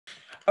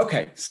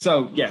Okay,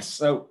 so yes,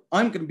 so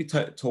I'm going to be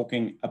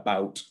talking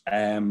about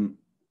the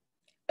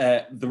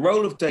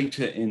role of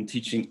data in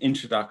teaching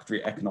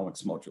introductory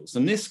economics modules.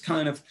 And this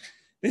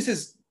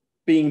is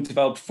being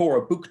developed for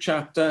a book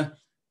chapter,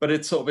 but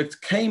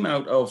it came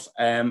out of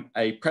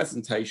a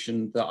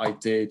presentation that I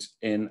did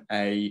in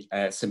a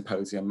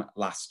symposium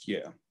last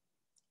year.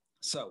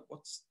 So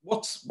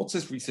what's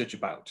this research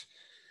about?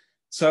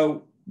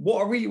 So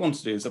what I really want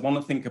to do is I want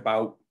to think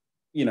about,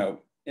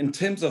 in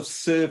terms of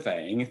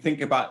surveying, think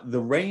about the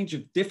range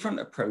of different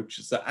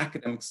approaches that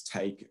academics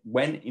take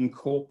when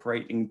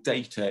incorporating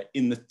data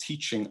in the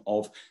teaching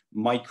of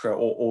micro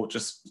or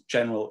just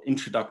general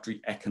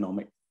introductory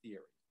economic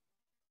theory.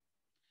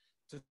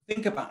 To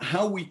think about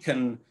how we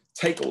can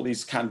take all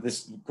these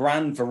this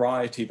grand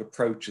variety of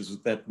approaches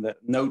that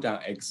no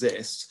doubt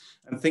exist,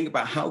 and think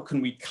about how can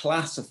we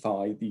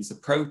classify these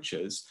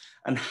approaches,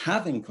 and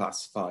having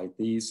classified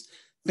these,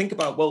 think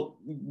about, well,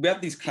 we have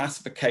these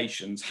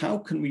classifications, how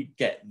can we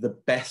get the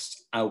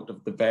best out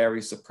of the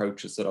various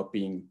approaches that are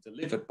being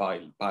delivered by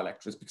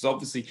lecturers? Because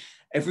obviously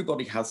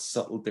everybody has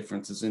subtle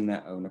differences in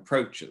their own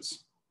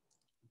approaches.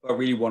 But I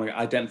really want to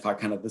identify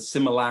kind of the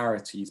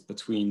similarities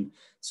between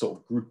sort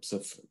of groups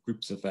of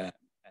methods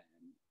approaches.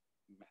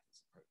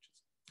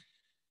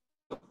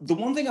 The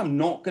one thing I'm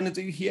not going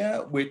to do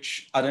here,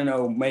 which I don't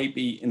know, may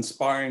be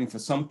inspiring for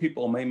some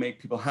people or may make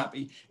people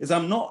happy, is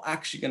I'm not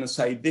actually going to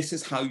say this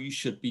is how you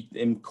should be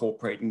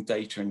incorporating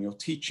data in your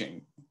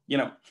teaching.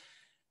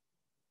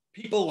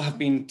 People have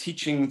been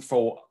teaching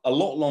for a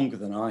lot longer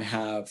than I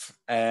have.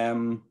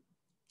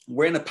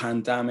 We're in a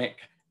pandemic.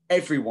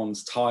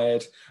 Everyone's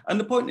tired, and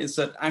the point is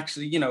that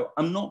actually,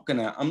 I'm not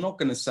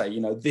gonna say,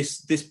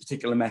 this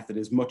particular method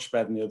is much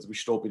better than the others. We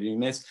should all be doing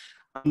this.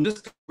 I'm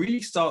just gonna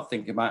really start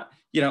thinking about,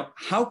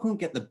 how can we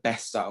get the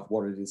best out of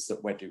what it is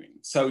that we're doing?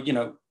 So,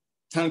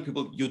 telling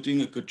people you're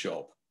doing a good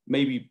job,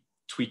 maybe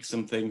tweak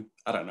something,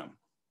 I don't know.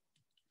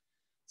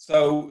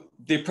 So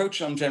the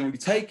approach I'm generally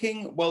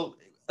taking, well,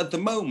 at the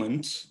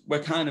moment,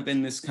 we're kind of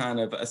in this kind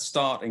of a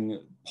starting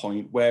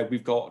point where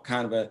we've got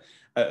kind of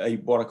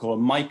what I call a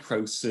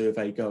micro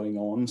survey going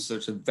on. So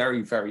it's a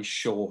very, very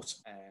short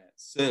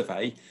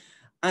survey,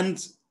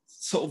 and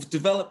sort of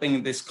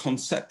developing this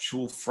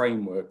conceptual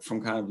framework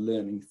from kind of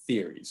learning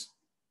theories.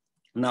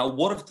 Now,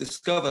 what I've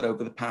discovered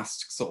over the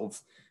past sort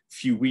of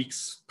few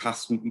weeks,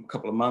 past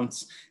couple of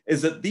months,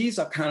 is that these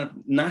are kind of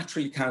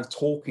naturally kind of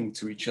talking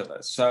to each other.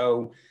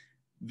 So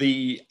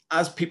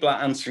as people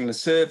are answering the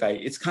survey,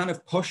 it's kind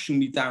of pushing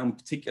me down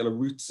particular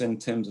routes in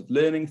terms of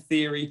learning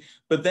theory,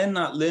 but then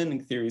that learning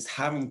theory is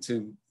having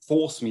to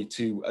force me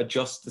to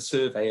adjust the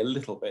survey a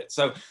little bit.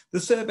 So the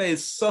survey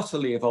is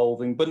subtly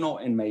evolving, but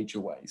not in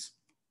major ways.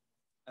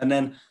 And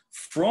then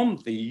from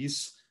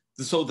these,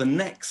 the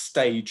next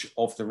stage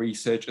of the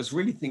research is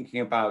really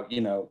thinking about,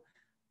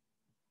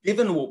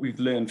 given what we've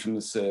learned from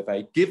the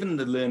survey, given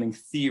the learning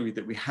theory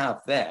that we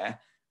have there,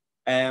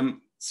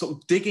 sort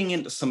of digging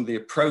into some of the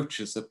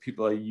approaches that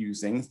people are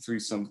using through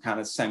some kind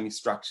of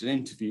semi-structured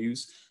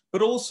interviews,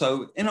 but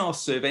also in our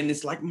survey, and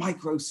it's like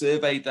micro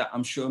survey that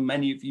I'm sure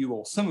many of you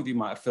or some of you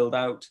might have filled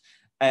out,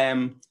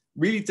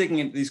 really digging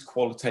into these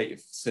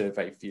qualitative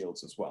survey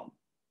fields as well.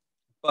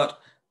 But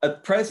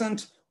at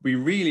present, we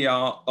really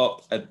are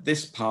up at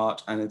this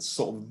part, and it's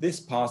sort of this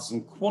part, some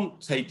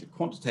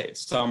quantitative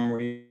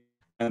summary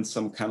and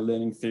some kind of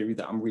learning theory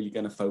that I'm really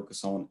going to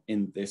focus on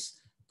in this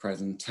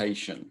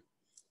presentation.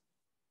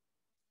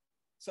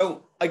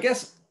 So I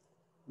guess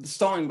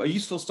a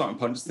useful starting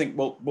point is to think,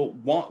 well,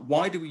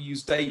 why do we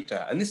use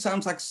data? And this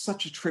sounds like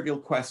such a trivial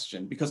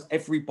question because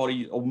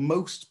everybody or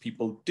most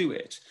people do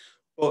it,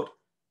 but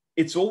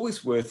it's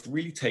always worth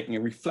really taking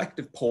a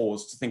reflective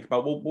pause to think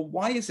about, well,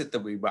 why is it that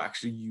we were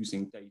actually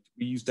using data?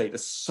 We use data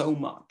so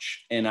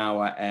much in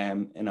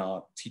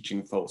our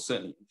teaching for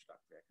certainly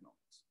introductory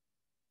economics.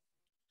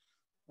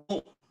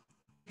 Well,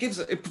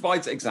 it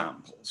provides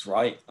examples,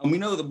 right? And we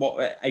know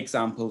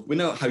that we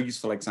know how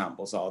useful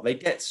examples are. They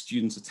get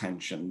students'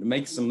 attention, it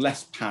makes them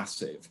less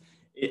passive,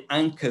 it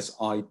anchors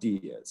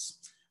ideas.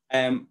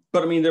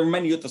 But I mean, there are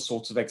many other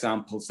sorts of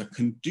examples that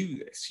can do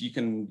this. You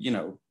can,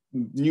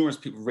 numerous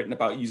people have written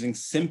about using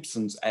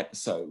Simpsons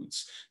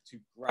episodes to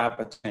grab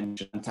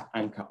attention and to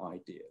anchor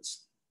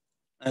ideas.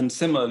 And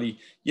similarly,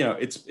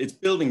 it's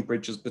building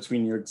bridges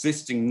between your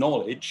existing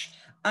knowledge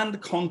and the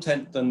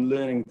content and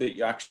learning that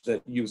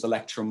you as a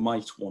lecturer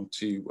might want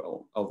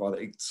to,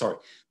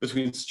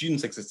 between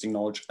students' existing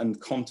knowledge and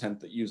content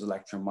that you as a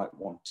lecturer might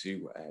want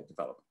to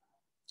develop.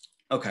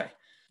 Okay.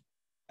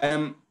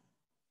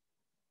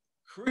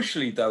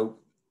 Crucially though,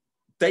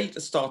 data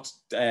starts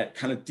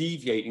kind of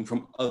deviating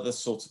from other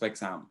sorts of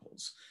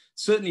examples.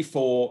 Certainly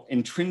for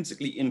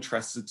intrinsically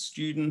interested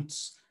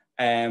students,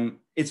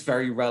 it's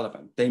very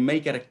relevant. They may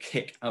get a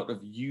kick out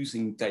of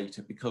using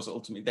data because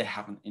ultimately they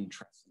have an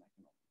interest in economics.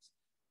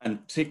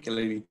 And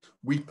particularly,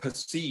 we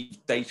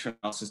perceive data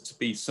analysis to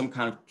be some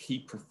kind of key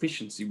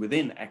proficiency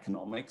within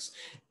economics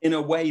in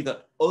a way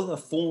that other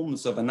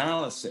forms of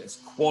analysis,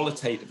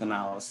 qualitative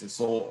analysis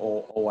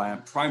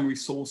or primary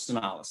source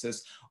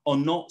analysis, are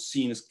not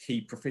seen as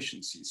key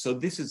proficiencies. So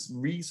this is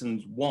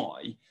reasons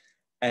why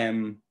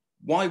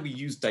we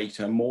use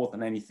data more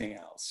than anything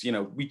else. You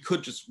know, we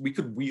could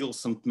wheel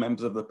some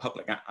members of the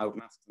public out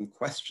and ask them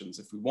questions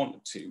if we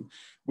wanted to,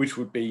 which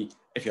would be,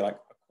 if you like,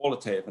 a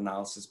qualitative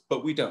analysis,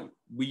 but we don't.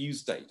 We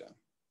use data.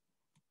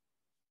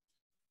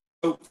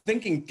 So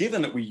thinking,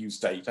 given that we use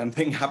data, and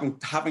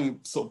having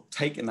sort of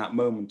taken that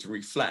moment to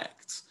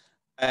reflect,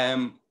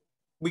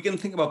 we can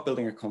think about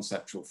building a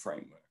conceptual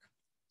framework.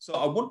 So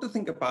I want to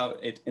think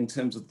about it in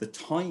terms of the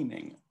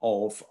timing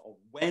of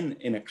when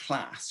in a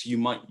class you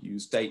might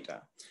use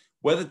data,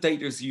 whether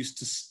data is used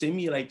to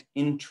stimulate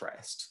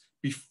interest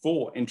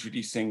before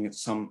introducing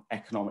some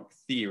economic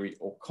theory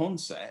or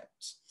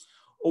concepts,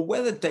 or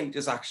whether data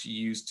is actually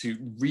used to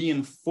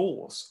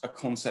reinforce a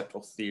concept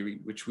or theory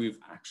which we've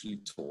actually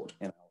taught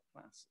in our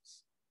classes.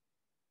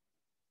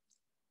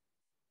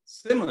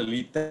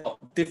 Similarly, there are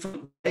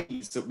different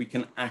ways that we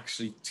can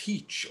actually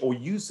teach or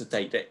use the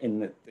data in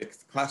the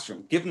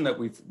classroom. Given that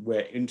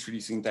we're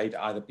introducing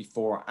data either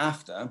before or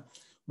after,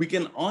 we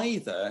can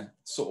either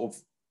sort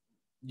of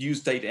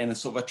use data in a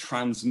sort of a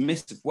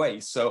transmissive way.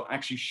 So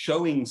actually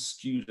showing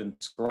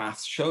students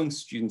graphs, showing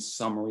students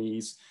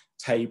summaries,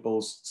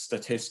 tables,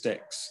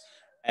 statistics,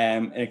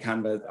 in a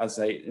kind of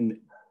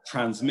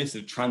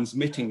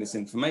transmitting this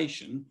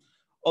information.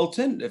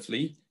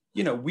 Alternatively,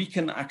 you know, we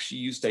can actually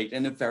use data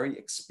in a very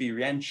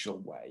experiential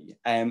way.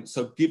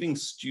 So giving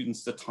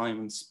students the time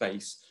and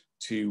space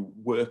to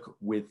work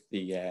with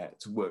the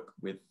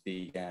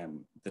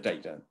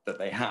data that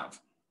they have.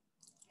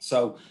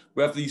 So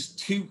we have these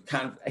two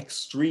kind of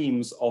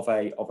extremes of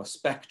a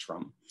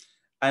spectrum.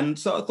 And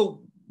so I thought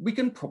we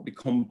can probably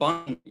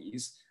combine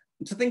these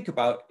to think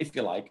about, if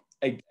you like,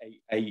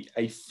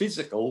 a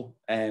physical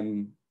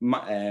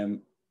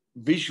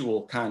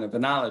visual kind of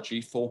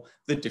analogy for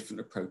the different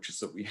approaches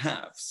that we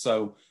have.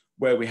 So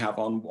where we have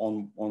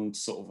on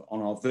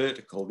our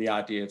vertical, the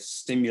idea of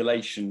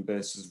stimulation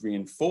versus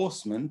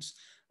reinforcement,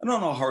 and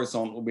on our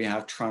horizontal, we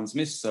have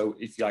transmiss, so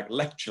if you like,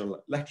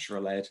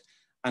 lecturer-led,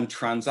 and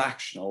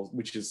transactional,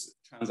 which is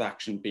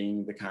transaction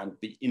being the kind of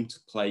the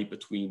interplay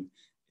between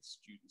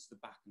students, the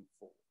back and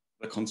forth,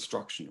 the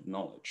construction of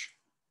knowledge.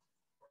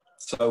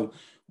 So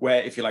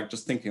where, if you like,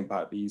 just thinking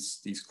about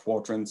these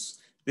quadrants,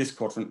 this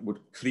quadrant would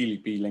clearly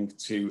be linked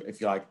to,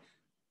 if you like,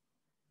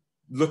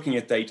 looking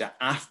at data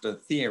after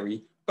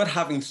theory, but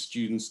having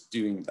students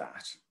doing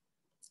that.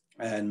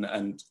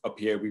 And up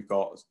here, we've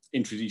got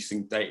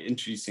introducing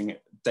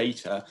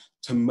data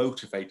to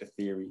motivate a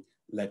theory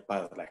led by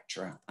the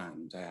lecturer,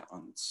 and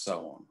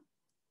so on.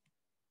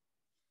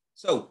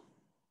 So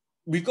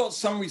we've got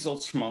some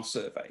results from our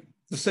survey.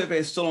 The survey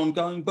is still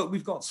ongoing, but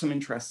we've got some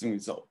interesting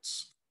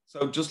results.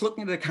 So just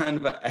looking at a kind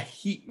of a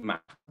heat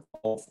map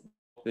of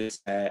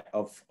this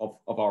of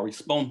our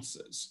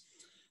responses.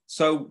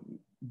 So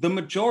the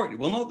majority,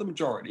 well, not the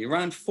majority,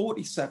 around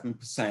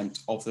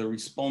 47% of the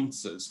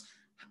responses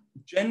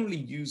generally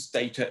use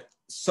data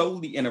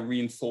solely in a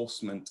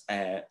reinforcement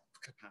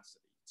capacity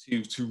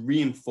to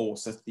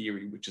reinforce a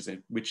theory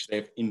which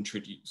they've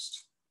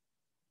introduced.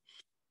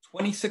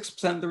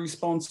 26% of the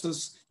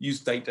responses use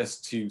data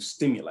to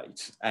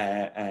stimulate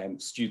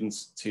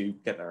students to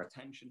get their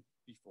attention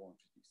before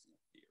introducing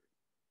a theory.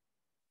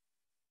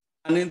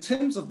 And in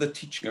terms of the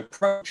teaching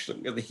approach,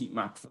 looking at the heat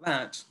map for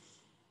that,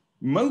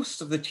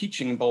 most of the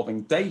teaching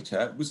involving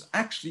data was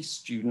actually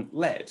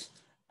student-led.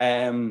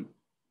 Around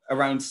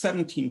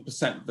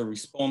 17% of the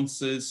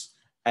responses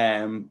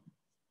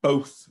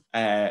both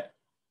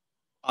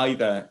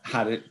either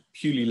had it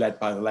purely led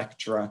by the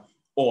lecturer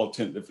or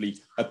alternatively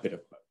a bit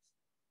of both.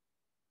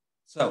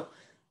 So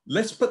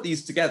let's put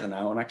these together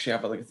now and actually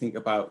have a think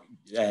about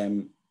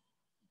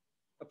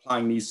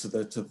applying these to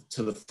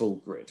the full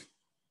grid.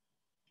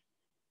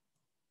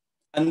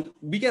 And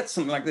we get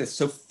something like this.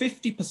 So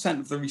 50%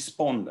 of the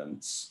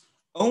respondents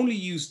only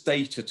used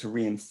data to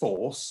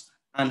reinforce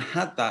and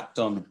had that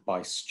done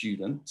by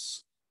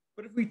students.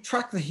 But if we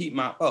track the heat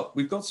map up,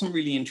 we've got some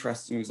really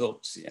interesting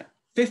results here.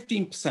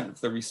 15% of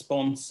the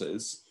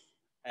responses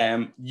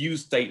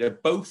used data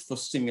both for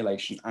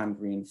stimulation and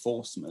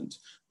reinforcement,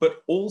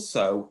 but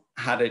also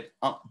had it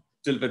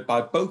delivered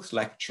by both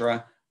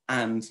lecturer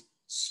and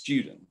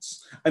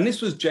students. And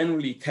this was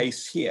generally a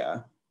case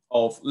here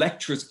of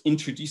lecturers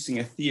introducing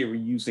a theory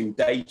using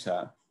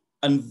data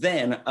and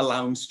then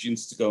allowing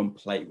students to go and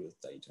play with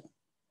data.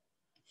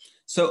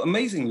 So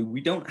amazingly,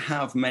 we don't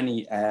have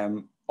many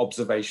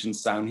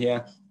observations down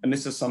here, and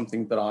this is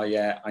something that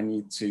I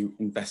need to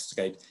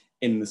investigate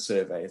in the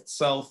survey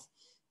itself.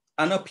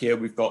 And up here,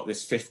 we've got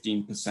this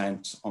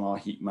 15% on our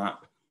heat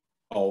map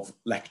of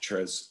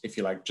lecturers, if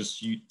you like,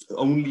 just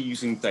only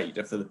using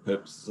data for the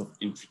purposes of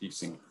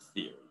introducing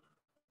theory.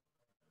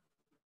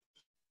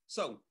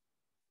 So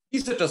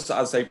these are just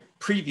as a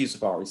previews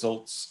of our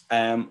results.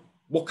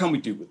 What can we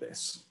do with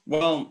this?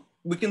 Well,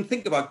 we can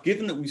think about,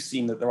 given that we've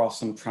seen that there are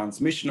some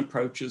transmission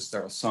approaches,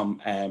 there are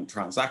some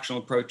transactional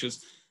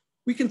approaches,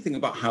 we can think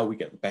about how we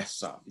get the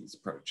best out of these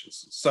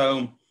approaches.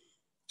 So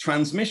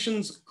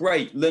Transmissions,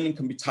 great. Learning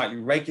can be tightly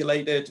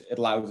regulated. It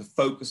allows a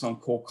focus on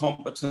core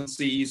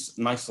competencies,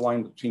 nice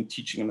alignment between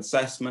teaching and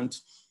assessment.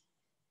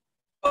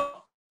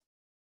 But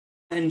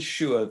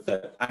ensure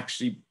that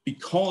actually,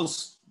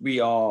 because we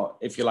are,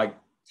 if you like,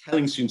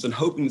 telling students and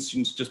hoping the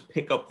students just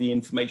pick up the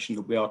information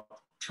that we are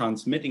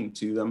transmitting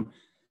to them,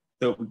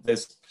 that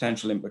there's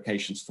potential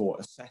implications for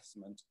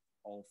assessment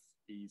of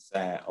these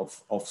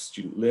of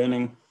student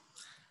learning.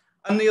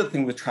 And the other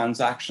thing with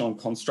transactional and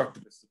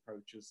constructivist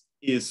approaches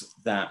is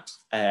that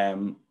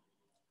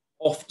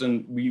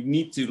often we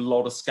need to do a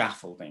lot of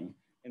scaffolding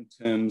in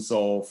terms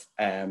of,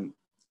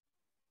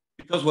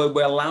 because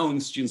we're allowing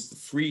students the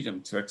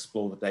freedom to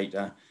explore the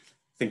data,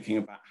 thinking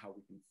about how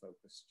we can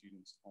focus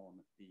students on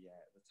the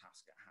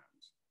task at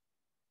hand.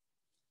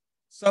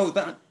 So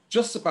that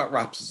just about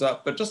wraps us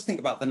up, but just think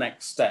about the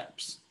next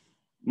steps.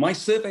 My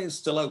survey is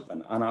still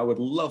open and I would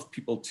love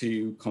people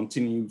to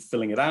continue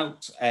filling it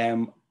out.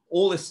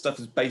 All this stuff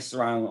is based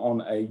around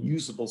on a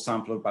usable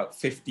sample of about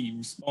 50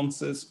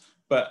 responses,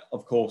 but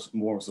of course,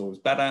 more is always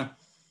better.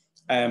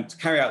 To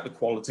carry out the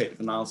qualitative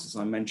analysis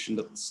I mentioned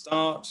at the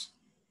start,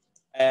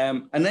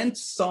 and then to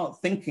start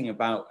thinking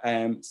about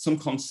some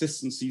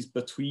consistencies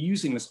between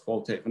using this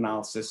qualitative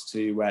analysis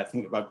to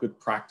think about good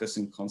practice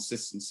and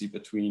consistency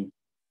between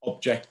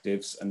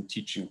objectives and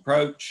teaching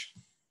approach,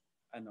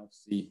 and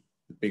obviously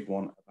the big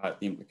one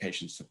about the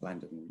implications for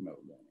blended and remote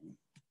learning.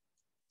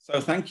 So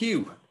thank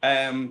you.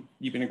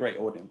 You've been a great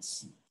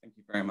audience. Thank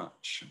you very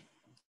much.